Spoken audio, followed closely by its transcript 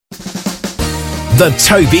The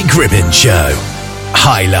Toby Gribbin Show.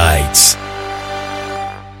 Highlights.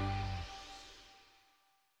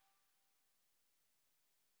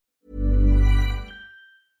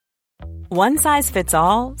 One size fits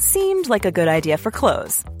all seemed like a good idea for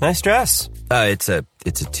clothes. Nice dress. It's a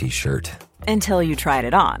t-shirt. Until you tried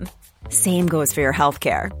it on. Same goes for your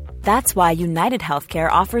healthcare. That's why United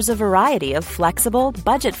Healthcare offers a variety of flexible,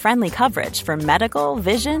 budget-friendly coverage for medical,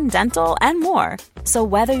 vision, dental, and more. So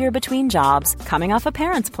whether you're between jobs, coming off a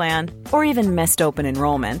parent's plan, or even missed open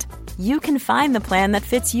enrollment, you can find the plan that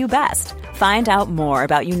fits you best. Find out more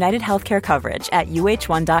about United Healthcare coverage at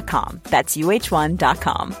uh1.com. That's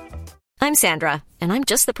uh1.com. I'm Sandra, and I'm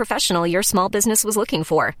just the professional your small business was looking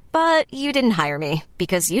for. But you didn't hire me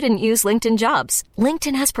because you didn't use LinkedIn Jobs.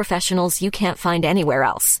 LinkedIn has professionals you can't find anywhere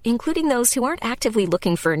else, including those who aren't actively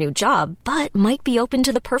looking for a new job, but might be open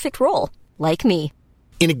to the perfect role, like me.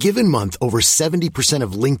 In a given month, over 70%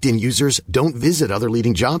 of LinkedIn users don't visit other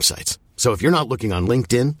leading job sites. So if you're not looking on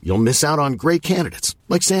LinkedIn, you'll miss out on great candidates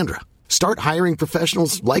like Sandra. Start hiring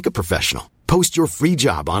professionals like a professional. Post your free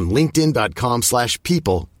job on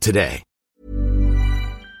linkedin.com/people today.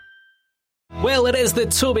 Well, it is the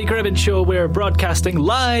Toby Gribbin Show. We're broadcasting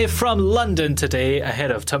live from London today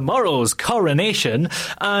ahead of tomorrow's coronation.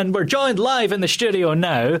 And we're joined live in the studio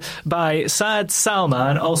now by Saad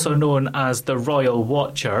Salman, also known as the Royal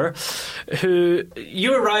Watcher, who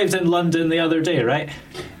you arrived in London the other day, right?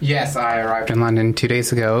 Yes, I arrived in London 2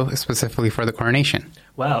 days ago, specifically for the coronation.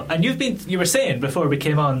 Wow. And you were saying before we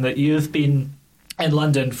came on that you've been in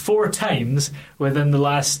London 4 times within the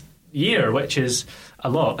last year, which is a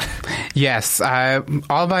lot. Yes,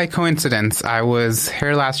 all by coincidence. I was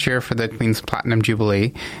here last year for the Queen's Platinum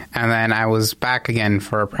Jubilee, and then I was back again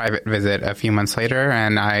for a private visit a few months later,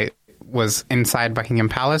 and I was inside Buckingham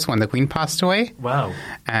Palace when the Queen passed away. Wow.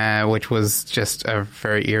 Which was just a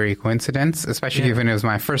very eerie coincidence, especially given it was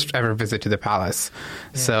my first ever visit to the palace.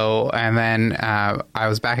 Yeah. So, and then I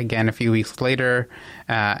was back again a few weeks later,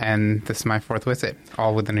 and this is my 4th visit,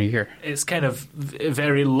 all within a year. It's kind of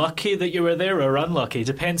very lucky that you were there, or unlucky.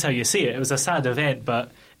 Depends how you see it. It was a sad event,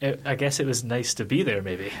 but I guess it was nice to be there,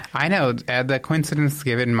 maybe. I know. The coincidence,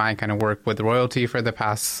 given my kind of work with royalty for the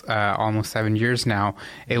past almost 7 years now,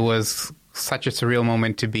 it was such a surreal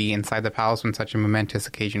moment to be inside the palace when such a momentous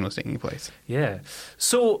occasion was taking place. Yeah.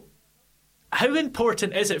 So how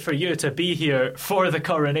important is it for you to be here for the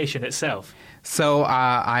coronation itself? So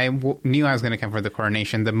I knew I was going to come for the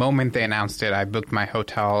coronation. The moment they announced it, I booked my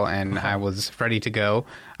hotel and I was ready to go.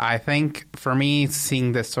 I think for me,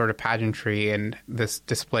 seeing this sort of pageantry and this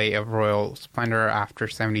display of royal splendor after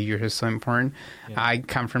 70 years is so important. Yeah. I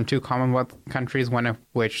come from 2 Commonwealth countries, one of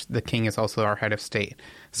which the king is also our head of state.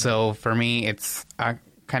 So for me, it's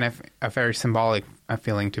kind of a very symbolic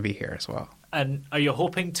feeling to be here as well. And are you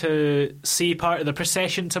hoping to see part of the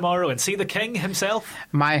procession tomorrow and see the king himself?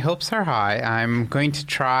 My hopes are high. I'm going to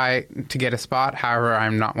try to get a spot. However,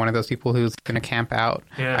 I'm not one of those people who's going to camp out.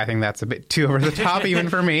 Yeah. I think that's a bit too over the top even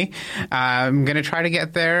for me. I'm going to try to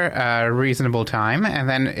get there a reasonable time. And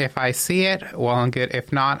then if I see it, well and good.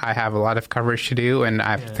 If not, I have a lot of coverage to do and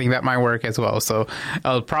I have to think about my work as well. So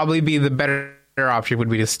it'll probably be the better option would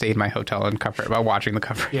be to stay in my hotel and cover it by watching the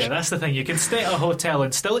coverage. Yeah, that's the thing. You can stay at a hotel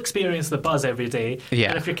and still experience the buzz every day. Yeah.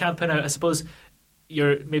 And if you're camping out, I suppose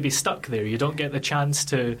you're maybe stuck there. You don't get the chance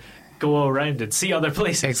to go around and see other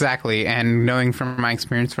places. Exactly. And knowing from my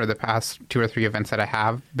experience for the past 2 or 3 events that I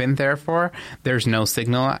have been there for, there's no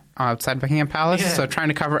signal outside Buckingham Palace. Yeah. So trying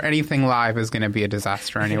to cover anything live is going to be a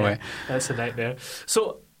disaster anyway. Yeah, that's a nightmare.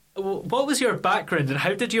 So what was your background and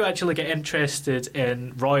how did you actually get interested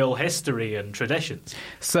in royal history and traditions?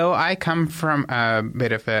 So I come from a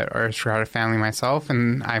bit of an aristocratic family myself,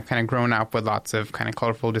 and I've kind of grown up with lots of kind of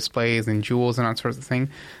colorful displays and jewels and that sort of thing.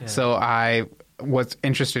 Yeah. So I was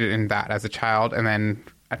interested in that as a child, and then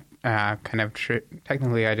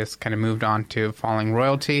technically I just kind of moved on to following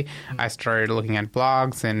royalty. I started looking at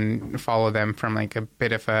blogs and follow them from like a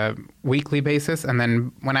bit of a weekly basis. And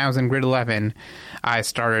then when I was in grade 11, I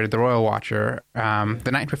started the Royal Watcher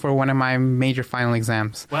the night before one of my major final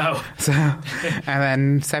exams. Wow. So, and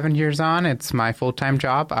then 7 years on, it's my full-time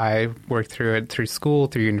job. I worked through it through school,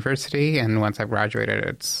 through university, and once I graduated,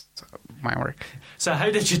 it's my work. So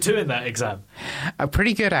how did you do in that exam?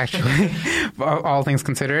 Pretty good, actually, all things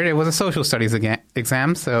considered. It was a social studies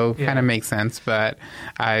exam, so kind of makes sense. But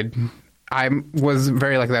I was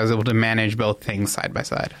very lucky that I was able to manage both things side by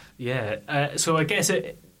side. Yeah. So I guess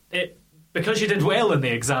it because you did well in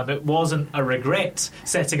the exam, it wasn't a regret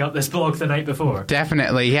setting up this blog the night before.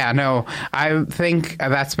 Definitely, yeah. No, I think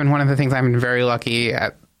that's been one of the things I've been very lucky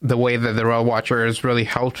at the way that the Royal Watcher has really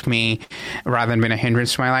helped me rather than been a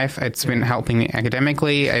hindrance to my life. It's been helping me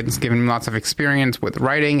academically. It's given me lots of experience with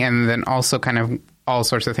writing, and then also kind of all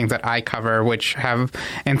sorts of things that I cover, which have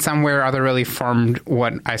in some way or other really formed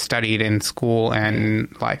what I studied in school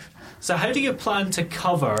and life. So how do you plan to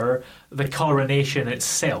cover the coronation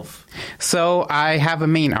itself? So I have a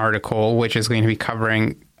main article which is going to be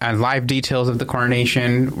covering live details of the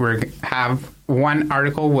coronation. We have one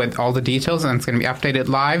article with all the details, and it's going to be updated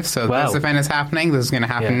live. So this event is happening. This is going to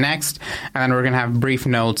happen next. And then we're going to have brief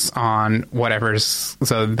notes on whatever's...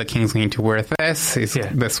 So the king's going to wear this.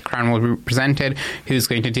 This crown will be presented. Who's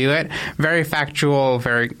going to do it? Very factual,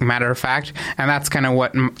 very matter-of-fact. And that's kind of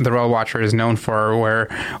what the Royal Watcher is known for, where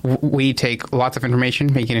we take lots of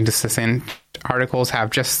information, make it into succinct articles, have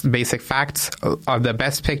just basic facts of the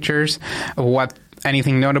best pictures, what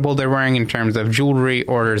anything notable they're wearing in terms of jewelry,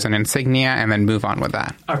 orders, and insignia, and then move on with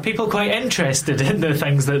that. Are people quite interested in the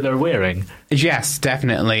things that they're wearing? Yes,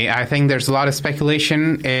 definitely. I think there's a lot of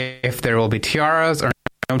speculation if there will be tiaras or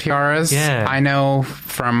no tiaras. Yeah. I know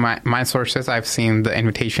from my sources, I've seen the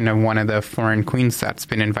invitation of one of the foreign queens that's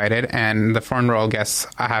been invited, and the foreign royal guests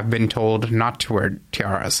have been told not to wear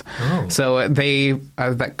tiaras. Oh. So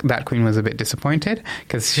that queen was a bit disappointed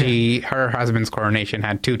because her husband's coronation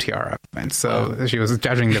had 2 tiara events, so she was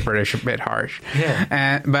judging the British a bit harsh.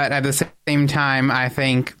 Yeah. But at the same time, I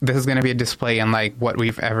think this is going to be a display unlike what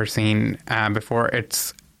we've ever seen before.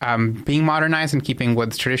 It's being modernized and keeping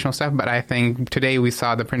with traditional stuff, but I think today we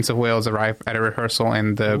saw the Prince of Wales arrive at a rehearsal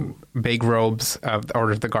in the big robes of the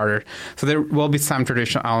Order of the Garter. So there will be some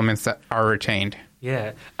traditional elements that are retained.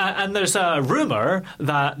 Yeah, and there's a rumour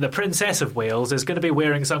that the Princess of Wales is going to be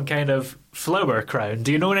wearing some kind of flower crown.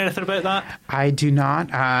 Do you know anything about that? I do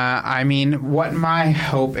not. I mean, what my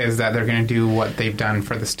hope is that they're going to do what they've done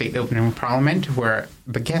for the state opening of Parliament, where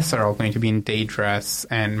the guests are all going to be in day dress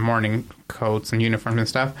and morning coats and uniforms and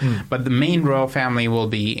stuff. But the main royal family will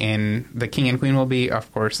be the King and Queen will be,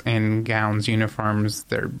 of course, in gowns, uniforms,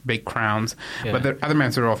 their big crowns. Yeah. But the other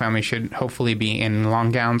members of the royal family should hopefully be in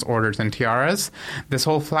long gowns, orders, and tiaras. This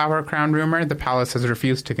whole flower crown rumor, the palace has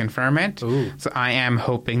refused to confirm it. Ooh. So I am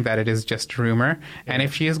hoping that it is just a rumor. Yeah. And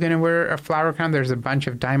if she is going to wear a flower crown, there's a bunch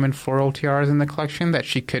of diamond floral tiaras in the collection that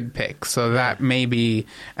she could pick. So that may be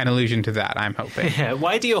an allusion to that, I'm hoping. Yeah.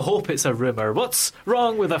 Why do you hope it's a rumor? What's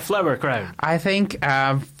wrong with a flower crown? I think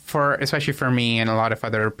especially for me and a lot of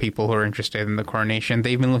other people who are interested in the coronation,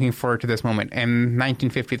 they've been looking forward to this moment. In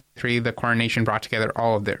 1953, the coronation brought together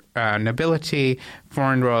all of their nobility,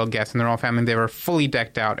 foreign royal guests, and the royal family. They were fully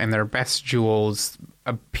decked out in their best jewels,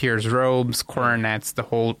 peers' robes, coronets, the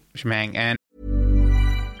whole shebang. And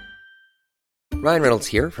Ryan Reynolds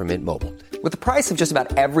here from Mint Mobile. With the price of just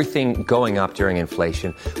about everything going up during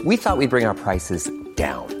inflation, we thought we'd bring our prices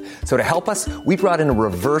down. So to help us, we brought in a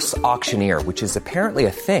reverse auctioneer, which is apparently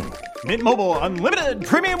a thing. Mint Mobile Unlimited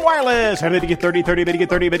Premium Wireless. How to get 30, 30, how to get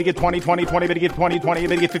 30, how to get 20, 20, 20, how to get 20, 20, how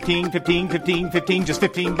to get 15, 15, 15, 15, just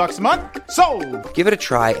 $15 a month? Sold! Give it a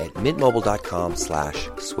try at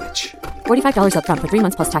mintmobile.com/switch. $45 up front for 3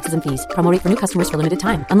 months plus taxes and fees. Promo rate for new customers for limited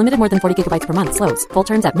time. Unlimited more than 40 gigabytes per month. Slows full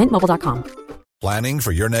terms at mintmobile.com. Planning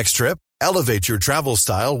for your next trip? Elevate your travel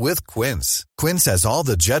style with Quince. Quince has all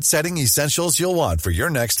the jet-setting essentials you'll want for your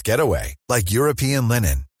next getaway, like European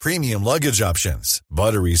linen, premium luggage options,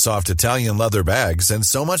 buttery soft Italian leather bags, and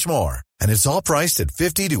so much more. And it's all priced at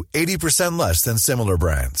 50 to 80% less than similar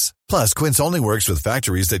brands. Plus, Quince only works with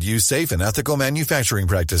factories that use safe and ethical manufacturing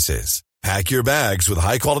practices. Pack your bags with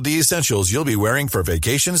high-quality essentials you'll be wearing for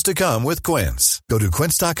vacations to come with Quince. Go to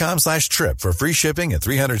quince.com/trip for free shipping and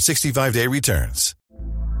 365-day returns.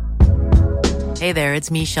 Hey there, it's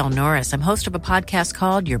Michelle Norris. I'm host of a podcast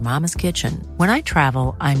called Your Mama's Kitchen. When I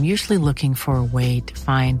travel, I'm usually looking for a way to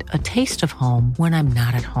find a taste of home when I'm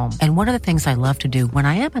not at home. And one of the things I love to do when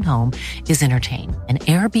I am at home is entertain. And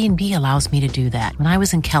Airbnb allows me to do that. When I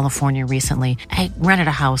was in California recently, I rented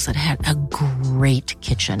a house that had a great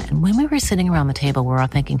kitchen. And when we were sitting around the table, we're all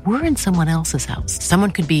thinking, we're in someone else's house. Someone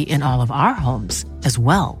could be in all of our homes as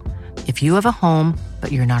well. If you have a home,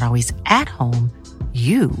 but you're not always at home,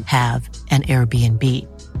 you have an Airbnb.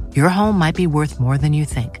 Your home might be worth more than you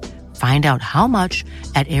think. Find out how much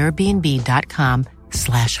at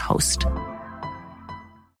airbnb.com/host.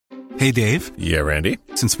 Hey, Dave. Yeah, Randy.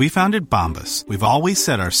 Since we founded Bombas, we've always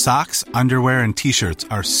said our socks, underwear, and T-shirts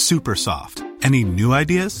are super soft. Any new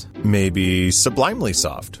ideas? Maybe sublimely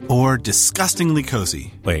soft. Or disgustingly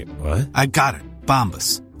cozy. Wait, what? I got it.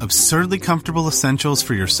 Bombas. Absurdly comfortable essentials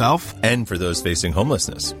for yourself and for those facing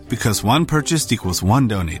homelessness. Because one purchased equals one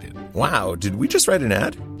donated. Wow, did we just write an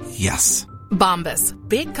ad? Yes. Bombas.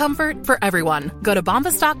 Big comfort for everyone. Go to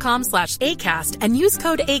bombas.com/ACAST and use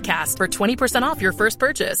code ACAST for 20% off your first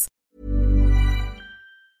purchase.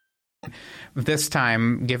 This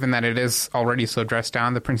time, given that it is already so dressed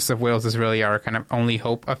down, the Princess of Wales is really our kind of only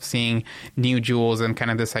hope of seeing new jewels and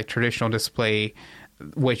kind of this like traditional display,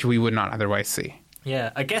 which we would not otherwise see.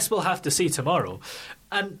 Yeah, I guess we'll have to see tomorrow.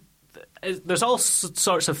 And there's all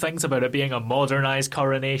sorts of things about it being a modernised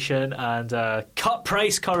coronation and a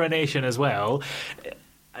cut-price coronation as well.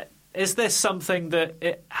 Is this something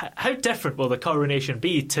that... how different will the coronation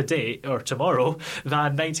be today or tomorrow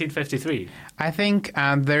than 1953? I think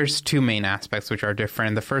there's two main aspects which are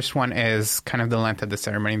different. The first one is kind of the length of the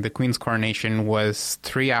ceremony. The Queen's coronation was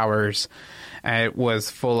 3 hours. It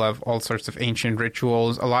was full of all sorts of ancient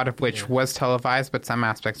rituals, a lot of which was televised, but some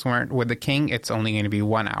aspects weren't. With the king, it's only going to be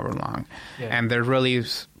 1 hour long. Yeah. And they're really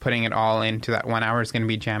putting it all into that 1 hour. Is going to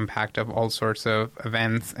be jam-packed of all sorts of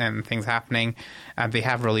events and things happening. They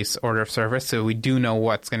have released order of service, so we do know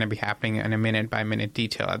what's going to be happening in a minute-by-minute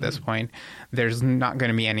detail at this point. There's not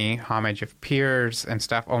going to be any homage of peers and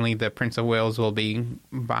stuff. Only the Prince of Wales will be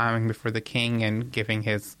bowing before the king and giving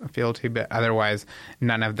his fealty, but otherwise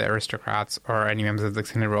none of the aristocrats or any members of the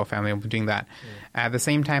extended royal family will be doing that. Yeah. At the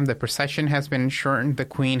same time, the procession has been shortened. The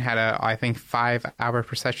Queen had I think 5-hour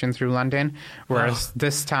procession through London, whereas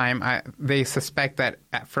this time they suspect that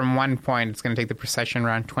from one point it's going to take the procession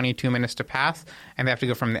around 22 minutes to pass, and they have to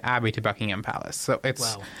go from the Abbey to Buckingham Palace. So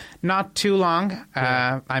it's not too long.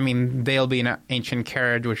 I mean, they'll be in an ancient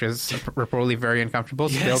carriage, which is reportedly very uncomfortable,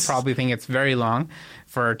 so they'll probably think it's very long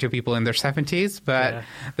for two people in their 70s, but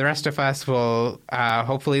the rest of us will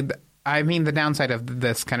hopefully... I mean, the downside of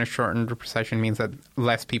this kind of shortened procession means that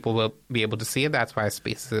less people will be able to see it. That's why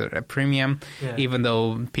space is at a premium. Yeah. Even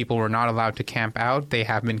though people were not allowed to camp out, they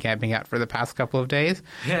have been camping out for the past couple of days.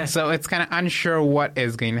 Yeah. So it's kind of unsure what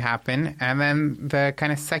is going to happen. And then the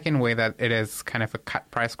kind of second way that it is kind of a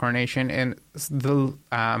cut-price coronation is the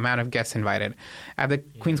amount of guests invited. At the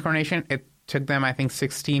Queen's coronation, it took them, I think,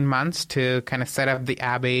 16 months to kind of set up the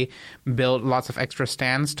Abbey, build lots of extra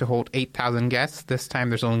stands to hold 8,000 guests. This time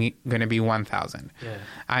there's only going to be 1,000. Yeah.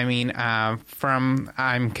 I mean, I'm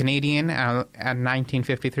Canadian. At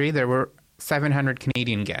 1953, there were 700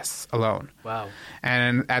 Canadian guests alone. Wow.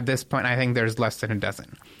 And at this point, I think there's less than a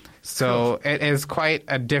dozen. So it is quite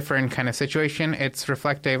a different kind of situation. It's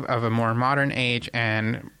reflective of a more modern age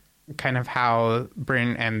and kind of how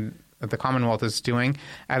Britain and the Commonwealth is doing.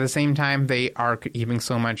 At the same time, they are keeping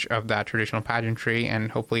so much of that traditional pageantry, and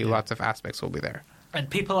hopefully lots of aspects will be there. And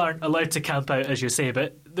people aren't allowed to camp out, as you say,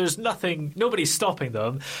 but there's nobody's stopping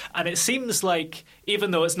them. And it seems like, even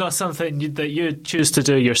though it's not something that you choose to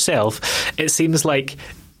do yourself, it seems like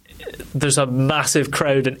there's a massive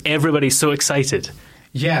crowd and everybody's so excited.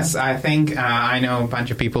 Yes, I think I know a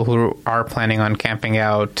bunch of people who are planning on camping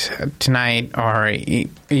out tonight or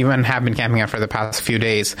even have been camping out for the past few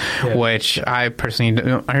days, which I personally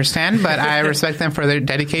don't understand, but I respect them for their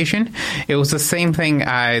dedication. It was the same thing,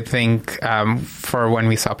 I think, for when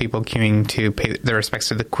we saw people queuing to pay their respects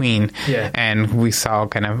to the Queen, and we saw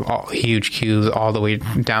kind of huge queues all the way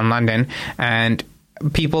down London, and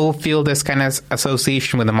people feel this kind of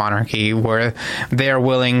association with the monarchy where they're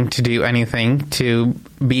willing to do anything to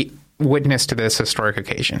be witness to this historic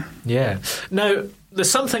occasion. Yeah. Now, there's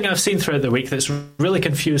something I've seen throughout the week that's really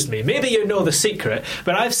confused me. Maybe you know the secret,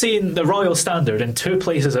 but I've seen the Royal Standard in 2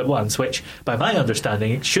 places at once, which, by my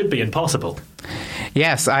understanding, should be impossible.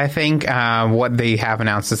 Yes, I think what they have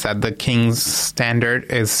announced is that the King's Standard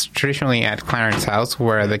is traditionally at Clarence House,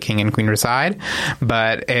 where the King and Queen reside,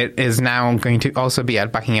 but it is now going to also be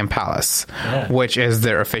at Buckingham Palace, which is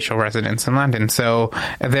their official residence in London. So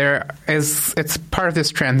it's part of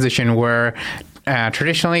this transition where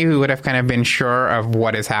traditionally we would have kind of been sure of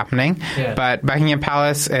what is happening, but Buckingham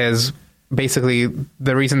Palace is basically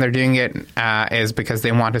the reason they're doing it is because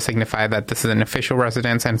they want to signify that this is an official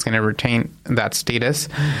residence and it's going to retain that status.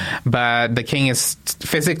 But the king is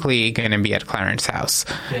physically going to be at Clarence House.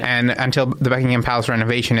 And until the Buckingham Palace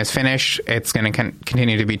renovation is finished, it's going to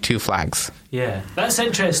continue to be 2 flags. Yeah, that's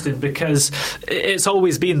interesting because it's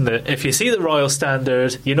always been that if you see the Royal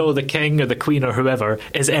Standard, you know the king or the queen or whoever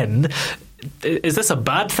is in. Is this a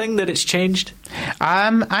bad thing that it's changed?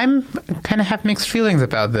 I'm kind of have mixed feelings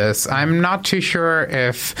about this. I'm not too sure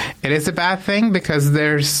if it is a bad thing because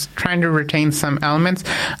there's trying to retain some elements.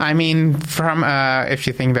 I mean, from if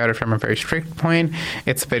you think about it from a very strict point,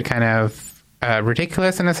 it's a bit kind of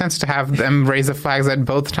ridiculous in a sense to have them raise the flags at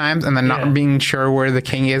both times and then not being sure where the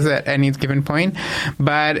king is at any given point.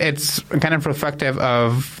 But it's kind of reflective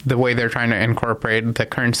of the way they're trying to incorporate the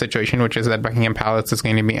current situation, which is that Buckingham Palace is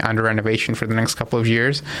going to be under renovation for the next couple of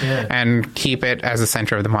years and keep it as the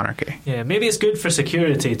center of the monarchy. Yeah, maybe it's good for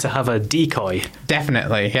security to have a decoy.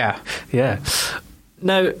 Definitely, yeah. Yeah.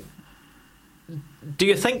 Now, do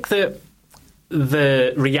you think that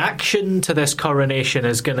the reaction to this coronation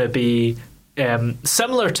is going to be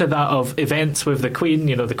similar to that of events with the Queen,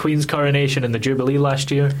 the Queen's coronation and the Jubilee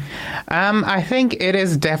last year? I think it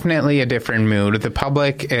is definitely a different mood. The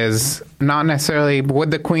public is not necessarily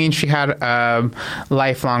with the Queen. She had a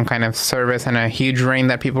lifelong kind of service and a huge reign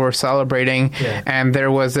that people were celebrating. Yeah. And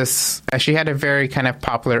there was this, she had a very kind of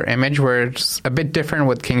popular image where it's a bit different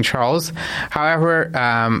with King Charles. However,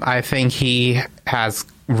 I think he has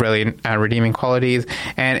really redeeming qualities,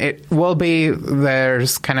 and it will be,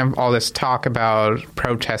 there's kind of all this talk about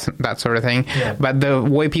protests, that sort of thing, but the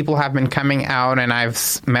way people have been coming out, and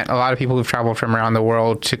I've met a lot of people who've traveled from around the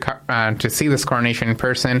world to see this coronation in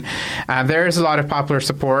person, there's a lot of popular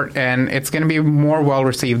support, and it's going to be more well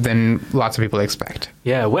received than lots of people expect.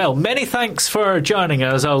 Yeah, well, many thanks for joining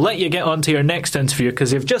us. I'll let you get on to your next interview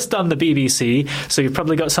because you've just done the BBC, so you've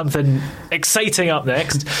probably got something exciting up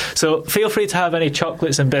next. So feel free to have any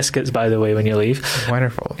chocolates and biscuits, by the way, when you leave.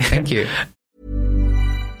 Wonderful. Thank you.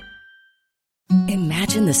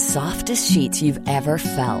 Imagine the softest sheets you've ever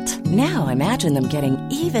felt. Now imagine them getting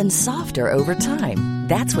even softer over time.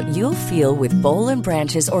 That's what you'll feel with Boll &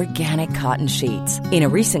 Branch's organic cotton sheets. In a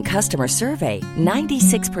recent customer survey,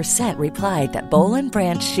 96% replied that Boll &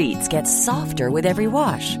 Branch sheets get softer with every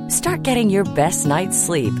wash. Start getting your best night's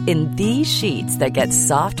sleep in these sheets that get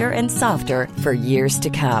softer and softer for years to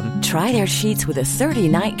come. Try their sheets with a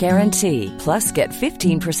 30-night guarantee. Plus, get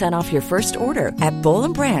 15% off your first order at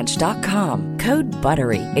bollandbranch.com. Code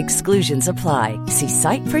BUTTERY. Exclusions apply. See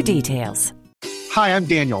site for details. Hi, I'm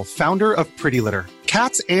Daniel, founder of Pretty Litter.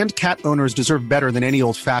 Cats and cat owners deserve better than any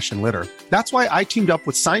old-fashioned litter. That's why I teamed up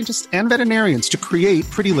with scientists and veterinarians to create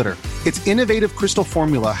Pretty Litter. Its innovative crystal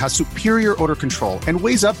formula has superior odor control and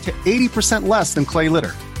weighs up to 80% less than clay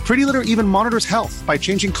litter. Pretty Litter even monitors health by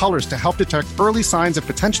changing colors to help detect early signs of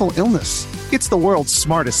potential illness. It's the world's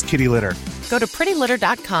smartest kitty litter. Go to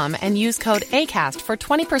prettylitter.com and use code ACAST for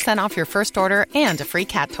 20% off your first order and a free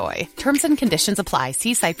cat toy. Terms and conditions apply.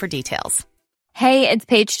 See site for details. Hey, it's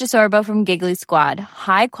Paige DeSorbo from Giggly Squad.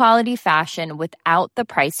 High quality fashion without the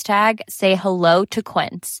price tag. Say hello to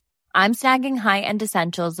Quince. I'm snagging high-end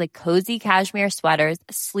essentials like cozy cashmere sweaters,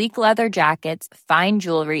 sleek leather jackets, fine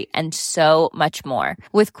jewelry, and so much more.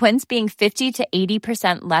 With Quince being 50 to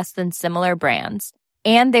 80% less than similar brands.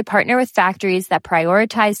 And they partner with factories that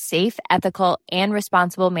prioritize safe, ethical, and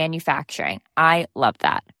responsible manufacturing. I love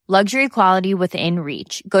that. Luxury quality within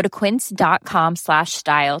reach. Go to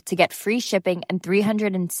quince.com/style to get free shipping and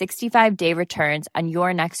 365-day returns on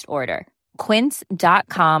your next order.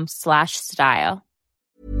 Quince.com/style.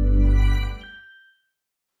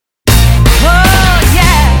 Oh,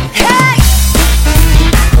 yeah. Hey!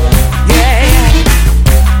 Yeah, yeah.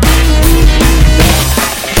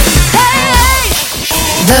 Hey!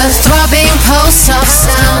 The throbbing pulse of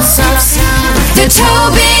sound. The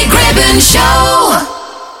Toby Gribbon Show.